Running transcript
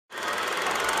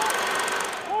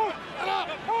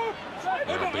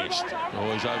next.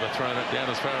 Oh, he's overthrown it down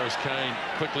as far as Kane.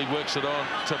 Quickly works it on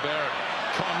to Barrett.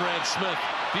 Conrad Smith.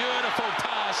 Beautiful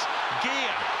pass.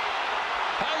 Gear.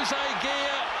 Hosea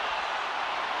Gear.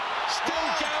 Still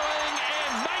going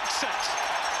and makes it.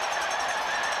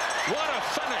 What a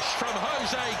finish from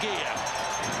Hosea Gear.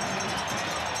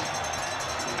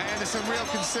 And there's some real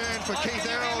concern for Keith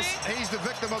Earls. He's the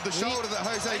victim of the shoulder that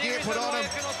Hosea Gear put on him.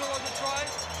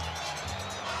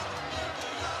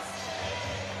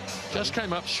 Just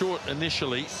came up short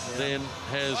initially, then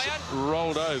has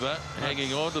rolled over,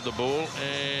 hanging on to the ball,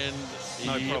 and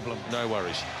no problem. No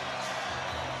worries.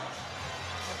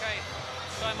 Okay,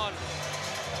 time on.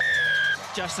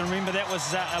 Justin, remember that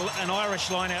was an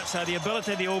Irish line-out, so the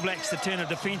ability of the All Blacks to turn a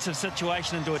defensive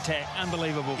situation into attack,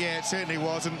 unbelievable. Yeah, it certainly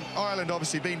was, and Ireland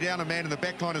obviously being down a man in the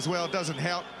back line as well doesn't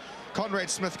help. Conrad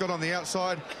Smith got on the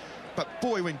outside, but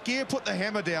boy, when Gear put the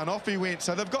hammer down, off he went.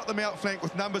 So they've got them outflanked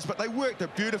with numbers, but they worked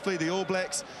it beautifully, the All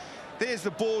Blacks. There's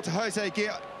the ball to Hosea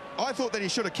Gear. I thought that he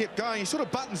should have kept going. He sort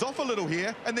of buttons off a little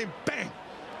here, and then bang,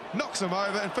 knocks him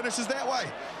over and finishes that way.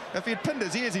 If he had pinned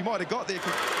his ears, he might have got there.